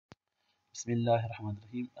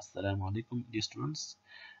Bismillahirrahmanirrahim. Assalamu alaikum, dear students.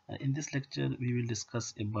 In this lecture, we will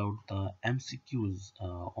discuss about the MCQs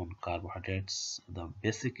on carbohydrates. The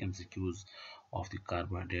basic MCQs of the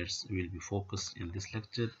carbohydrates will be focused in this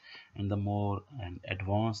lecture, and the more and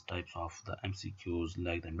advanced types of the MCQs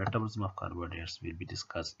like the metabolism of carbohydrates will be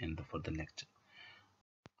discussed in the further lecture.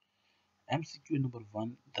 MCQ number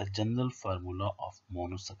 1, the general formula of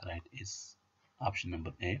monosaccharide is option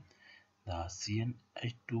number A, the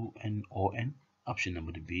CnH2nOn, option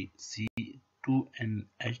number B,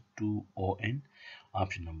 C2NH2ON,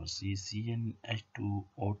 option number C,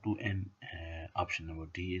 CnH2O2n, option number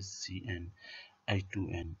D is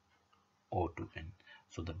CnH2nO2n.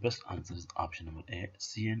 So the best answer is option number A,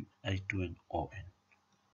 CnH2nOn.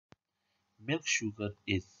 Milk sugar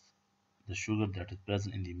is the sugar that is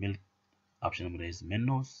present in the milk. Option number A is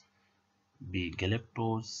mannose, B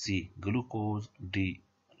galactose, C glucose, D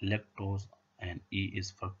lactose, and E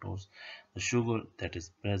is fructose. The sugar that is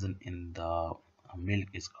present in the milk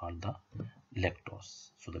is called the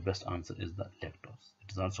lactose. So the best answer is the lactose.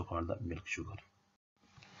 It is also called the milk sugar.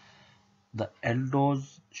 The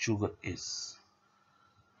aldose sugar is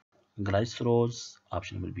glycerose.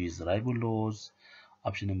 Option number B is ribulose.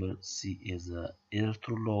 Option number C is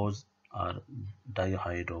erythrolose or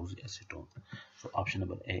dihydroxyacetone. So option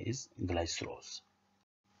number A is glycerose.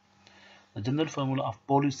 The general formula of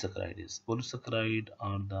polysaccharide is polysaccharide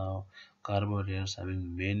are the carbohydrates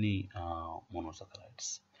having many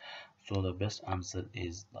monosaccharides. So the best answer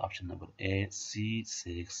is the option number A,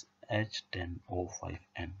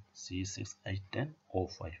 C6H10O5N.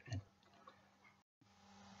 C6H10O5N.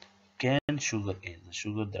 Cane sugar is the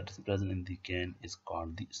sugar that is present in the cane is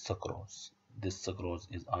called the sucrose. This sucrose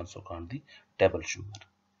is also called the table sugar.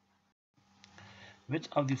 Which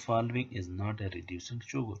of the following is not a reducing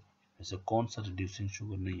sugar? ऐसे कौन सा reducing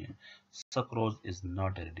sugar नहीं है? Sucrose is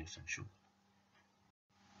not a reducing sugar.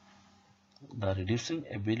 The reducing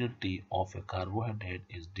ability of a carbohydrate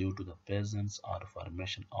is due to the presence or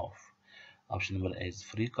formation of option number A is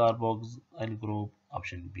free carboxyl group,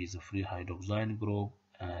 option B is a free hydroxyl group,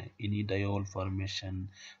 enediol formation,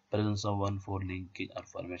 presence of 1,4 linkage or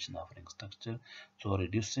formation of ring structure. So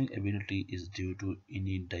reducing ability is due to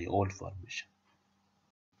enediol formation.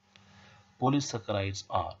 Polysaccharides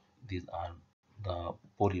are, these are the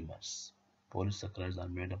polymers. Polysaccharides are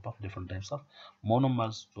made up of different types of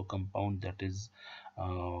monomers. So compound that is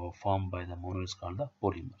formed by the mono is called the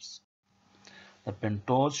polymers. The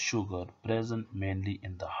pentose sugar present mainly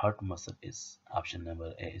in the heart muscle is option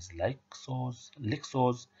number A is lysose,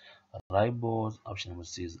 ribose, option number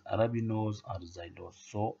C is arabinose or xylose.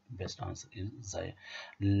 So best answer is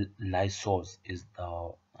lysose is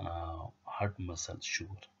the heart muscle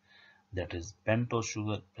sugar. That is pentose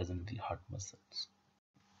sugar present in the heart muscles.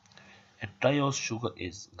 A triose sugar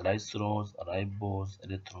is glycerose, ribose,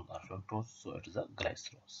 erythrose or fructose. So it is a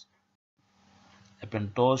glycerose. A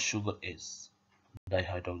pentose sugar is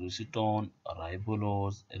dihydroxyacetone,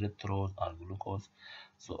 ribulose, erythrose or glucose.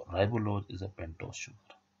 So ribulose is a pentose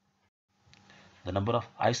sugar. The number of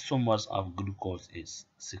isomers of glucose is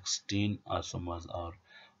 16 isomers are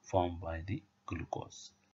formed by the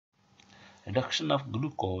glucose. Reduction of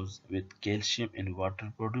glucose with calcium in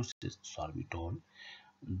water produces sorbitol,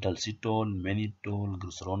 dulcitol, mannitol,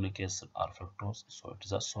 glyceronic acid or fructose. So it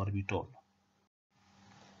is a sorbitol.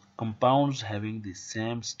 Compounds having the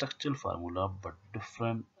same structural formula but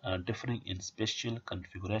differing in spatial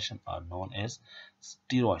configuration are known as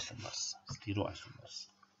stereoisomers.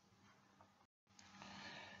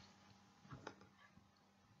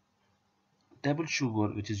 Table sugar,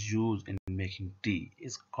 which is used in making tea,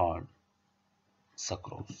 is called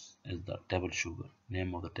sucrose. Is the table sugar.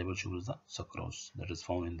 Name of the table sugar is the sucrose that is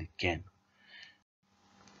found in the cane.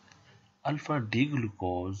 Alpha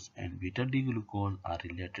D-glucose and beta D-glucose are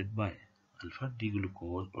related by alpha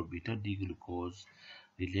D-glucose or beta D-glucose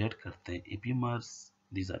relate करते हैं epimers.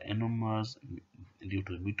 These are anomers due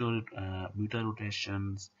to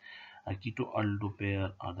mutarotations, a keto-aldo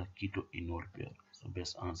pair or the keto-enol pair. So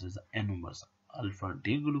best answer is the anomers. Alpha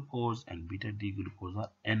D-glucose and beta D-glucose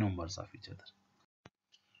are anomers of each other.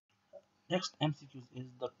 Next MCQ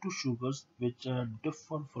is the two sugars which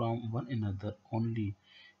differ from one another only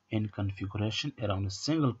in configuration around a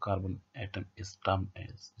single carbon atom is termed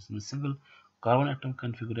as. This means single carbon atom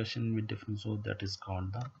configuration with difference, so that is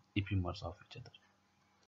called the epimers of each other.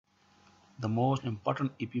 The most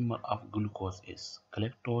important epimer of glucose is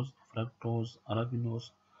galactose, fructose,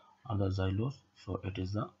 arabinose or the xylose. So it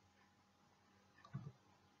is the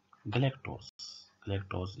galactose.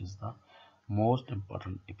 Galactose is the most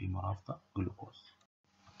important epimer of the glucose.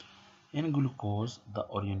 In glucose, the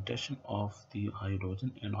orientation of the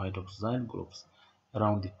hydrogen and hydroxyl groups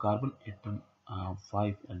around the carbon atom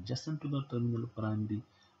 5 adjacent to the terminal primary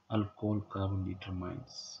alcohol carbon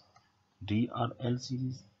determines DRL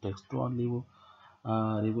series, dextro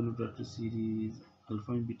revolutionary series,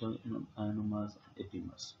 alpha and beta ionomers,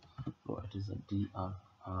 epimers. So it is a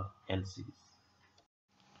DRL series.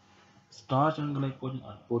 Starch and glycogen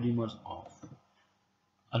are polymers of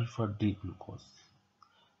alpha D-glucose.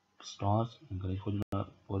 Starch and glycogen are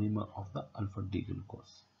polymer of the alpha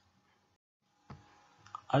D-glucose.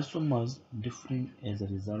 Isomers differing as a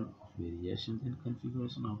result of variations in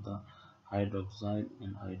configuration of the hydroxyl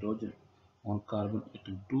and hydrogen on carbon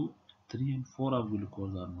atom 2, 3 and 4 of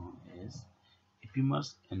glucose are known as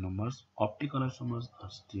epimers, anomers, optical isomers or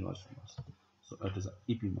stereoisomers. So it is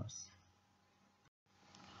epimers.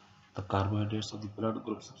 The carbohydrates of the blood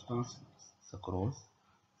group substance sucrose,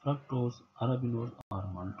 fructose, arabinose or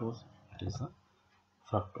maltose. It is a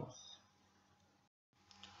fructose.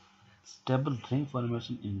 Stable ring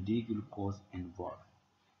formation in D-glucose involve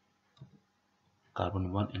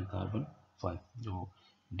carbon 1 and carbon 5. जो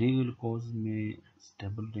D glucose में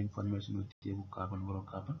stable ring formation होती है वो carbon 1 और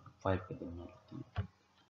carbon 5 के दरमियान होती है.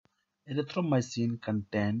 Erythromycin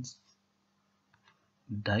contains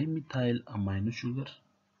dimethyl amino sugar,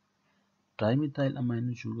 trimethyl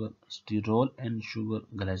amino sugar, sterol and sugar,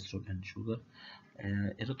 glycerol and sugar.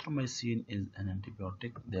 Erythromycin is an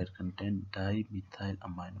antibiotic that contains dimethyl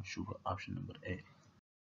amino sugar. Option number A.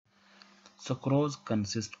 Sucrose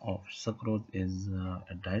consists of sucrose is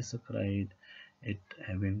a disaccharide. It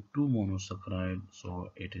having two monosaccharides,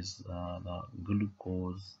 so it is the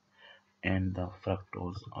glucose and the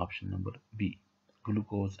fructose. Option number B.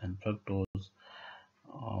 Glucose and fructose.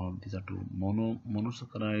 These are two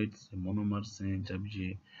monosaccharides. Monomers हैं जब ये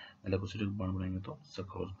glycosidic bond बनाएंगे तो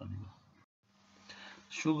sucrose बनेगा.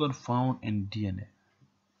 Sugar found in DNA.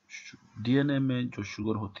 DNA में जो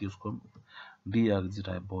sugar होती है उसको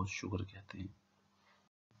deoxyribose sugar कहते हैं.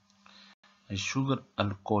 Sugar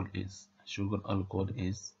alcohol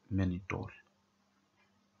is mannitol.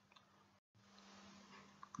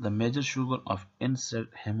 The major sugar of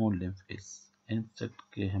insect hemolymph is insect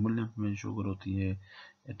के hemolymph में sugar होती है.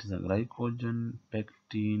 It is a glycogen,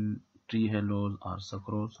 pectin, trehalose or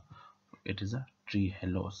sucrose. It is a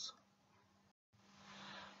trehalose.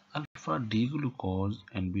 Alpha D-glucose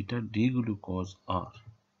and beta D-glucose are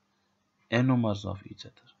anomers of each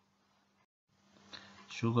other.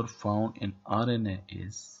 Sugar found in RNA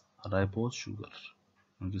is ribose sugar,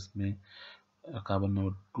 जिसमें carbon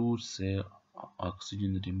number 2 से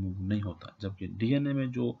oxygen remove नहीं होता, जबकि DNA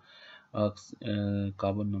में जो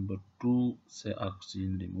carbon number 2 से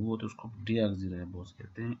oxygen remove होता है उसको डीऑक्सीराइबोज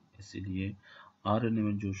कहते हैं. इसीलिए आरएनए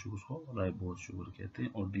में जो शुगर को राइबोज शुगर कहते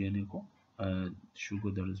हैं और डीएनए को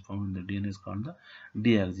sugar that is found in the DNA is called the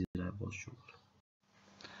deoxyribose sugar.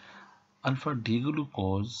 Alpha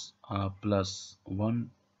D-glucose plus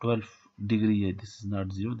 112 degree, this is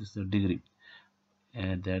not 0, this is a degree,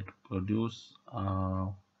 that produce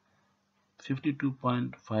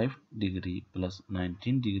 52.5 degree plus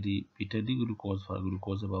 19 degree beta D-glucose for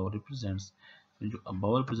glucose above represents, जो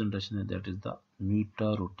above representation है that is the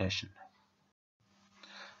Mutarotation.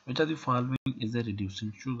 Which of the following is a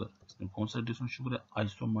reducing sugar? इसमें कौन सा reducing sugar है?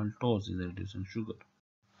 Isomaltose is a reducing sugar.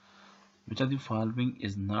 Which of the following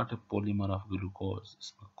is not a polymer of glucose?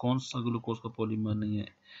 इसमें कौन सा glucose का polymer नहीं है?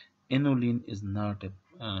 Inulin is not a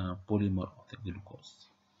polymer of the glucose.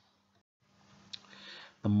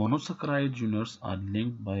 The monosaccharide units are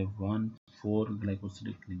linked by 1,4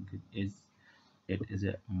 glycosidic linkage. It is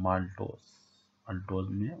a maltose. Maltose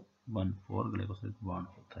में 1,4 glycosidic bond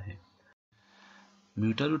होता है.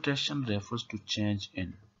 Mutarotation refers to change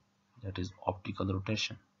in, that is optical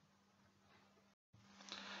rotation.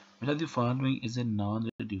 Which of the following is a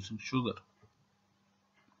non-reducing sugar?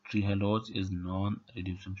 Trehalose is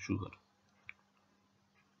non-reducing sugar.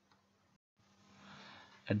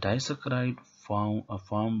 A disaccharide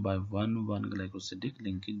formed by 1,1 glycosidic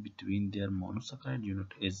linkage between their monosaccharide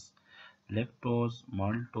unit is lactose,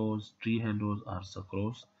 maltose, trehalose or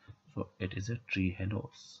sucrose. So it is a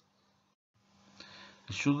trehalose.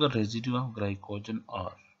 The sugar residue of glycogen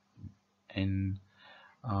are in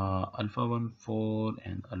alpha 1,4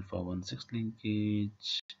 and alpha 1,6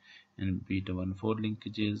 linkage and beta 1,4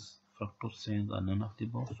 linkages. Fructose are none of the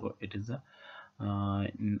above, so it is a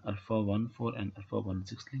in alpha 1,4 and alpha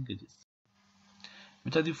 1,6 linkages.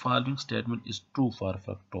 Which of the following statement is true for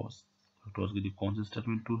fructose? Fructose की कौन सी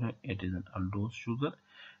statement true है? It is an aldose sugar.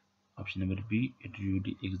 Option number B. It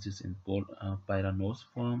usually exists in pyranose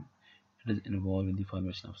form. It is involved in the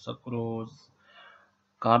formation of sucrose.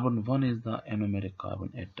 Carbon 1 is the anomeric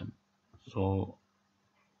carbon atom. So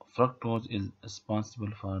fructose is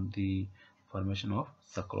responsible for the formation of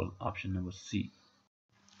sucrose. Option number C.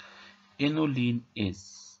 Inulin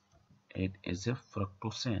it is a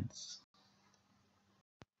fructosense.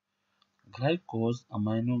 Glycose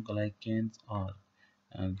aminoglycans are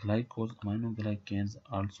glycose aminoglycans,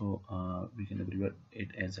 also we can abbreviate it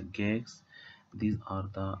as a GAGs. These are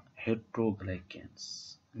the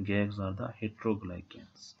heteroglycans. GAGs are the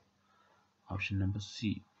heteroglycans. Option number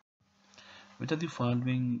C. Which of the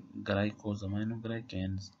following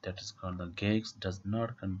glycosaminoglycans, that is called the GAGs, does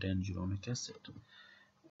not contain uronic acid?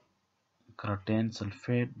 Carotene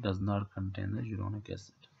sulfate does not contain the uronic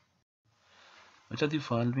acid. Which of the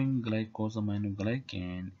following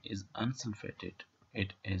glycosaminoglycan is unsulfated?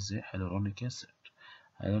 It is a hyaluronic acid.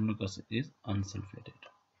 Hyaluronic acid is unsulfated.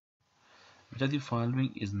 Which of the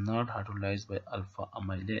following is not hydrolyzed by alpha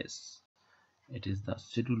amylase? It is the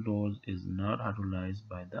cellulose is not hydrolyzed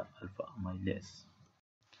by the alpha amylase.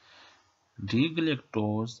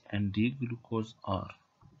 D-galactose and D-glucose are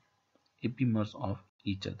epimers of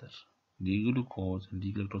each other. D-glucose and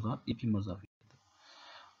D-galactose are epimers of each other.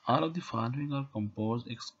 All of the following are composed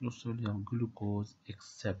exclusively of glucose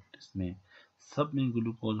except इसमें सब में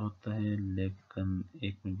glucose होता है लेकिन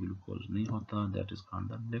एक में glucose नहीं होता, that is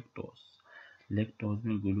called the lactose. Lactose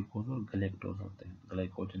में ग्लूकोज और गलैक्टोज होते हैं.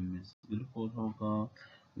 ग्लाइकोजन में ग्लूकोज होगा,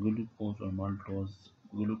 ग्लूकोज और माल्टोज,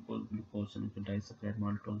 ग्लूकोज से लेकर डाइसैकराइड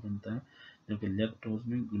माल्टोज बनता है, जबकि लैक्टोज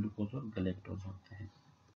में ग्लूकोज और गलैक्टोज होते हैं.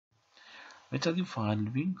 Which of the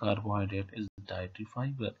following carbohydrate is dietary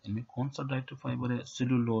fiber? इनमें कौन सा dietary fiber है?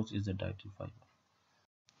 Cellulose is a dietary fiber.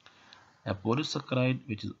 A polysaccharide,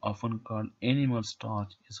 which is often called animal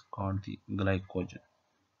starch, is called the glycogen.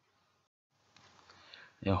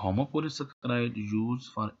 A homopolysaccharide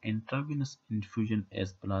used for intravenous infusion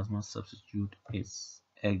as plasma substitute is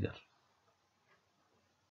agar.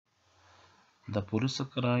 The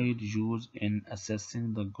polysaccharide used in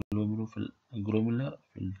assessing the glomerular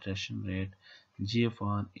filtration rate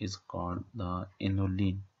GFR is called the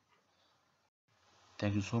inulin.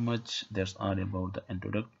 Thank you so much. That's all about the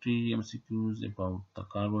introductory MCQs about the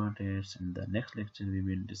carbohydrates. In the next lecture, we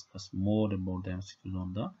will discuss more about the MCQs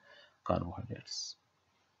on the carbohydrates.